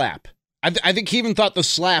through the slap. I think he even thought the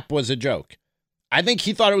slap was a joke. I think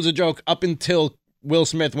he thought it was a joke up until Will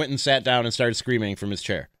Smith went and sat down and started screaming from his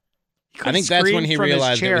chair. I think that's when he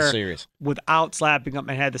realized it was serious. Without slapping him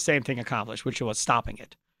and had the same thing accomplished, which was stopping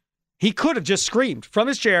it. He could have just screamed from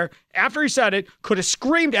his chair after he said it, could have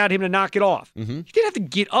screamed at him to knock it off. Mm-hmm. You didn't have to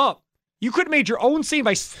get up. You could have made your own scene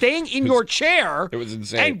by staying in your chair. It was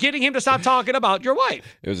insane. And getting him to stop talking about your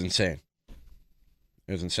wife. It was insane.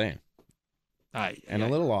 It was insane. And a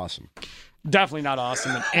little awesome. Definitely not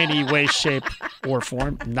awesome in any way, shape, or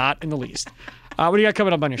form. Not in the least. What do you got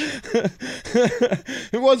coming up on your show?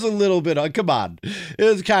 It was a little bit. Come on. It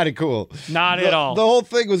was kind of cool. Not at all. The whole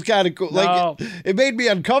thing was kind of cool. No. Like it made me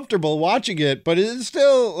uncomfortable watching it, but it's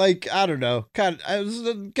still like, I don't know. It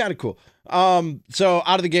was kind of cool. So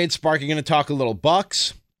out of the gate, Sparky going to talk a little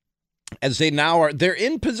Bucks as they're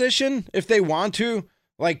in position if they want to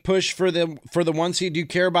like push for the 1 seed. Do you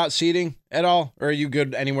care about seeding at all, or are you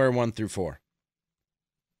good anywhere 1 through 4?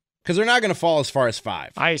 Because they're not going to fall as far as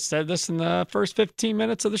 5. I said this in the first 15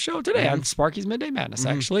 minutes of the show today on Sparky's Midday Madness,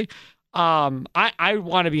 actually. I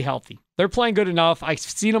want to be healthy. They're playing good enough. I've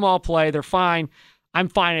seen them all play. They're fine. I'm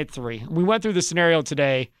fine at 3. We went through the scenario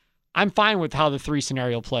today. I'm fine with how the 3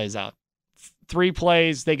 scenario plays out. 3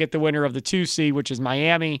 plays, they get the winner of the 2 seed, which is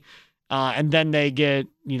Miami, and then they get,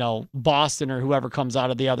 Boston or whoever comes out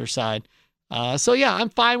of the other side. So, yeah, I'm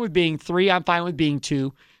fine with being 3. I'm fine with being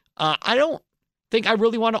 2. I don't think I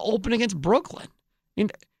really want to open against Brooklyn.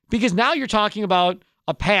 Because now you're talking about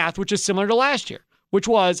a path which is similar to last year, which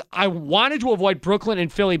was I wanted to avoid Brooklyn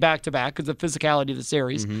and Philly back-to-back because of the physicality of the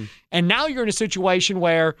series. Mm-hmm. And now you're in a situation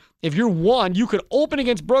where if you're 1, you could open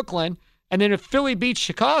against Brooklyn, and then if Philly beats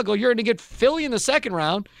Chicago, you're going to get Philly in the second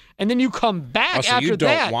round, and then you come back so after you don't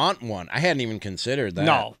that. Want one. I hadn't even considered that.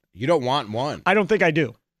 No. You don't want one. I don't think I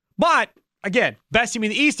do. But, again, best team in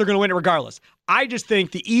the East, they're going to win it regardless. I just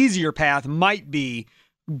think the easier path might be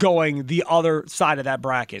going the other side of that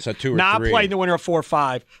bracket. So 2 or Not 3. playing the winner of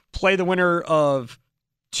 4-5. Play the winner of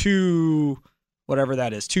 2, whatever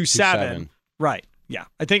that is, 2-7. Right. Yeah.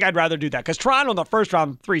 I think I'd rather do that. Because Toronto in the first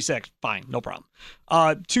round, 3-6. Fine. No problem.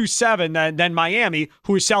 2-7, then Miami,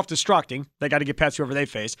 who is self-destructing. They got to get past whoever they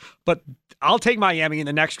face. But I'll take Miami in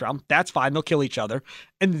the next round. That's fine. They'll kill each other.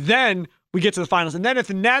 And then we get to the finals. And then if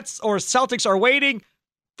the Nets or Celtics are waiting,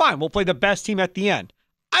 fine. We'll play the best team at the end.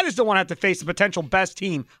 I just don't want to have to face the potential best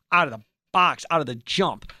team out of the box, out of the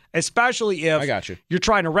jump, especially if I got you. You're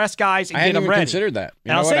trying to rest guys and I get them ready. I hadn't even considered that.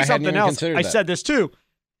 And I'll say something else. I said this too.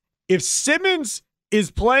 If Simmons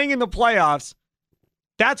is playing in the playoffs,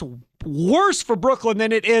 that's worse for Brooklyn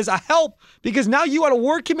than it is a help because now you got to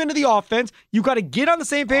work him into the offense. You got to get on the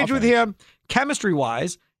same page with him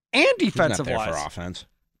chemistry-wise and defensive-wise. He's not there for offense.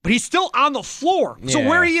 But he's still on the floor. Yeah. So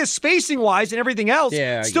where he is spacing-wise and everything else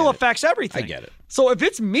still affects everything. I get it. So if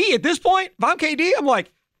it's me at this point, if I'm KD, I'm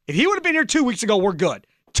like, if he would have been here 2 weeks ago, we're good.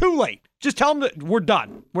 Too late. Just tell him that we're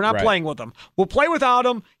done. We're not playing with him. We'll play without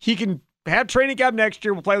him. He can have training camp next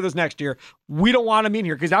year. We'll play with us next year. We don't want him in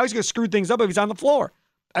here because now he's going to screw things up if he's on the floor.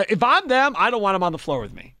 If I'm them, I don't want him on the floor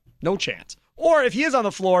with me. No chance. Or if he is on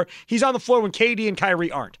the floor, he's on the floor when KD and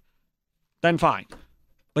Kyrie aren't. Then fine.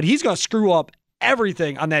 But he's going to screw up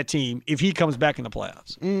everything on that team if he comes back in the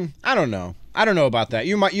playoffs. I don't know. I don't know about that.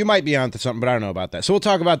 You might be onto something, but I don't know about that. So we'll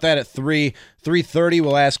talk about that at 3:30.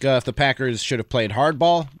 We'll ask if the Packers should have played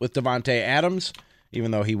hardball with Davante Adams,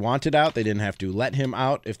 even though he wanted out. They didn't have to let him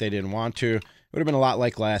out if they didn't want to. It would have been a lot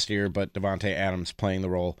like last year, but Davante Adams playing the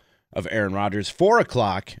role of Aaron Rodgers. 4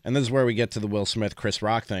 o'clock, and this is where we get to the Will Smith, Chris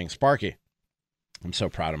Rock thing. Sparky, I'm so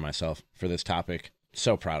proud of myself for this topic.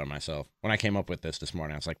 So proud of myself. When I came up with this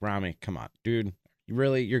morning, I was like, Rami, come on, dude.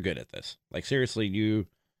 You're good at this. Like, seriously,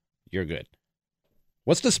 you're good.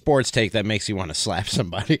 What's the sports take that makes you want to slap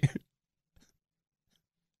somebody?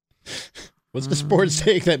 What's the sports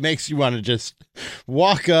take that makes you want to just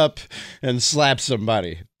walk up and slap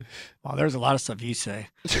somebody? Well, there's a lot of stuff you say.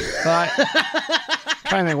 But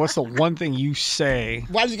trying to think, what's the one thing you say?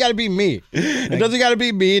 Why does it got to be me? It doesn't got to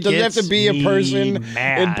be me. It doesn't have to be a person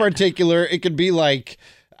in particular. It could be like,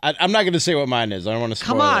 I'm not going to say what mine is. I don't want to spoil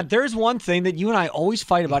Come on, it. there's one thing that you and I always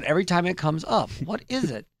fight about every time it comes up. What is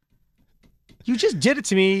it? You just did it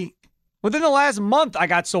to me. Within the last month, I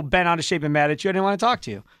got so bent out of shape and mad at you, I didn't want to talk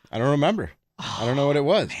to you. I don't remember. I don't know what it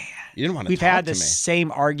was. Man. You didn't want to talk to me. We've had the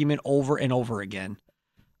same argument over and over again.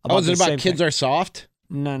 Is it about kids are soft?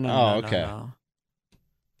 No. Okay. No.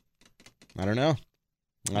 I don't know.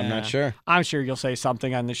 I'm not sure. I'm sure you'll say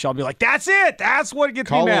something on the show. I'll be like, that's it. That's what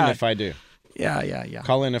gets me mad. Call in if I do. Yeah.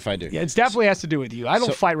 Call in if I do. Yeah, it definitely has to do with you. I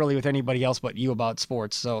don't fight really with anybody else but you about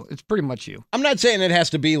sports, so it's pretty much you. I'm not saying it has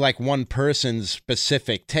to be like one person's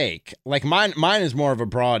specific take. Like mine is more of a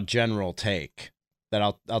broad general take that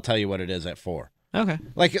I'll tell you what it is at 4. Okay.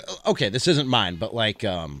 Like, okay, this isn't mine, but like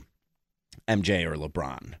MJ or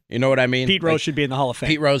LeBron. You know what I mean? Pete Rose should be in the Hall of Fame.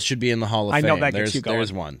 Pete Rose should be in the Hall of Fame. I know that gets you going.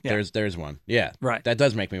 There's one. Yeah. There's one. Yeah. Right. That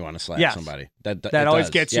does make me want to slap somebody. That always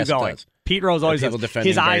gets you going. Pete Rose always does.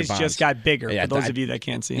 His eyes just got bigger, for those of you that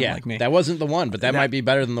can't see him like me. That wasn't the one, but that might be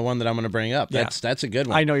better than the one that I'm going to bring up. That's a good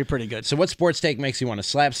one. I know you're pretty good. So what sports take makes you want to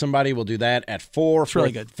slap somebody? We'll do that at 4. It's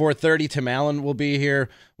really good. 4:30, Tim Allen will be here.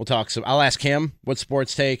 We'll talk some. I'll ask him what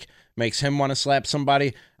sports take makes him want to slap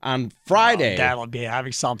somebody on Friday. That'll be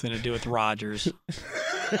having something to do with Rodgers.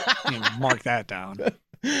 Mark that down.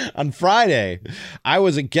 On Friday, I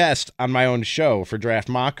was a guest on my own show for Draft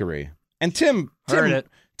Mockery. And Tim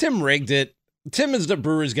rigged it. Tim is the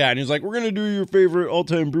Brewers guy, and he's like, we're going to do your favorite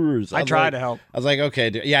all-time Brewers. I tried to help. I was like, okay.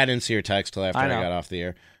 I didn't see your text till after I got off the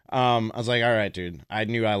air. I was like, all right, dude. I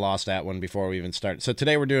knew I lost that one before we even started. So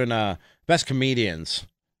today we're doing Best Comedians.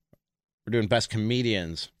 We're doing Best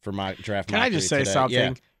Comedians for my Draft Mockery. Can I just say today. something?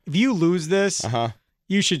 Yeah. If you lose this,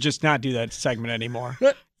 you should just not do that segment anymore.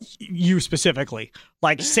 You specifically.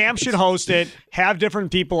 Like, Sam should host it, have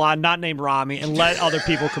different people on, not named Rami, and let other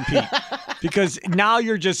people compete. Because now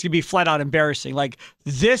you're just going to be flat out embarrassing. Like,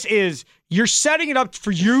 you're setting it up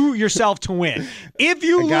for yourself to win. If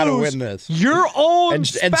you gotta lose win this. your own And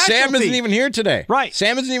Sam isn't even here today. Right.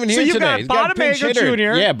 Sam isn't even here you've today. He's got Bonamego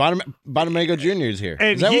Jr. Yeah, Bonamego Jr. is here.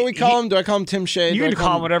 And Is that what we call him? Do I call him Tim Shea? You can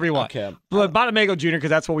call him whatever you want. Okay. But Bonamego Jr., because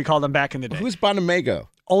that's what we called him back in the day. Who's Bonamego?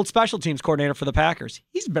 Old special teams coordinator for the Packers.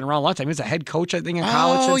 He's been around a long time. He was a head coach, I think, in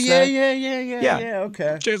college. Oh, since yeah, then. yeah,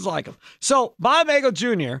 okay. Just like him. So, Bonamego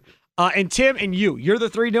Jr. And Tim and you're the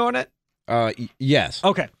three doing it? Yes.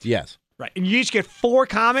 Okay. Yes. Right. And you each get 4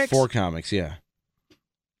 comics? 4 comics, yeah.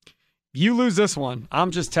 You lose this one.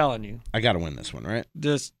 I'm just telling you. I got to win this one, right?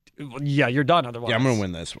 You're done otherwise. Yeah, I'm going to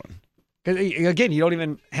win this one. 'Cause, again, you don't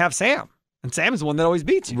even have Sam. And Sam's the one that always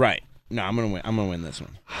beats you. Right. No, I'm going to win. I'm going to win this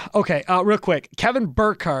one. Okay, real quick. Kevin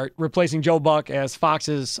Burkhardt replacing Joe Buck as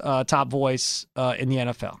Fox's top voice in the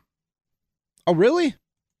NFL. Oh, really?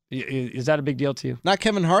 Is that a big deal to you? Not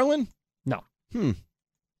Kevin Harlan? No.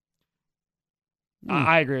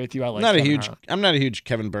 I agree with you. I like I'm not a huge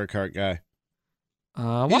Kevin Burkhardt guy.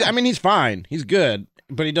 Why? I mean, he's fine. He's good,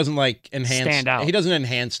 but he doesn't stand out. He doesn't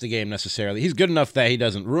enhance the game necessarily. He's good enough that he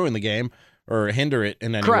doesn't ruin the game or hinder it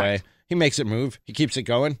in any way. He makes it move. He keeps it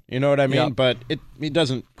going. You know what I mean? Yep. But it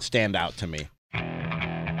doesn't stand out to me.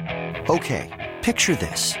 Okay, picture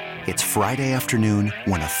this. It's Friday afternoon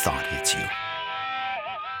when a thought hits you.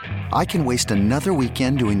 I can waste another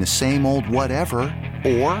weekend doing the same old whatever,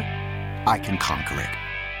 or I can conquer it.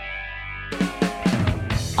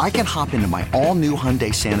 I can hop into my all-new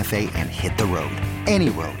Hyundai Santa Fe and hit the road. Any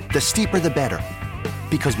road. The steeper, the better.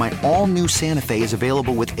 Because my all-new Santa Fe is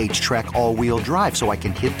available with H-Track all-wheel drive, so I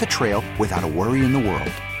can hit the trail without a worry in the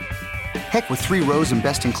world. Heck, with 3 rows and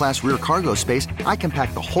best-in-class rear cargo space, I can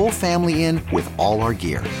pack the whole family in with all our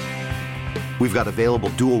gear. We've got available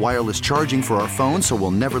dual wireless charging for our phones, so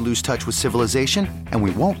we'll never lose touch with civilization, and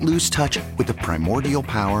we won't lose touch with the primordial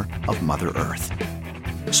power of Mother Earth.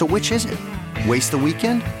 So which is it? Waste the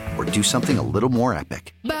weekend or do something a little more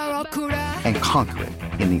epic? And conquer it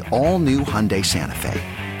in the all-new Hyundai Santa Fe.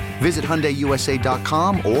 Visit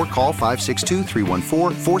HyundaiUSA.com or call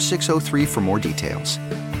 562-314-4603 for more details.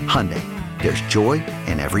 Hyundai, there's joy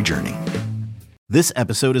in every journey. This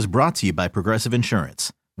episode is brought to you by Progressive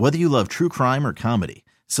Insurance. Whether you love true crime or comedy,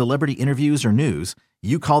 celebrity interviews or news,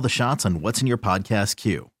 you call the shots on what's in your podcast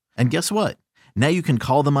queue. And guess what? Now you can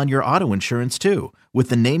call them on your auto insurance too with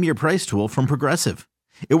the Name Your Price tool from Progressive.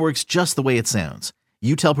 It works just the way it sounds.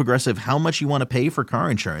 You tell Progressive how much you want to pay for car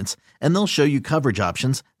insurance, and they'll show you coverage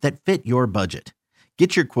options that fit your budget.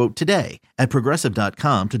 Get your quote today at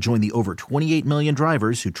Progressive.com to join the over 28 million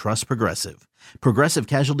drivers who trust Progressive. Progressive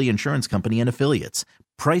Casualty Insurance Company and Affiliates.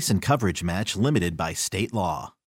 Price and coverage match limited by state law.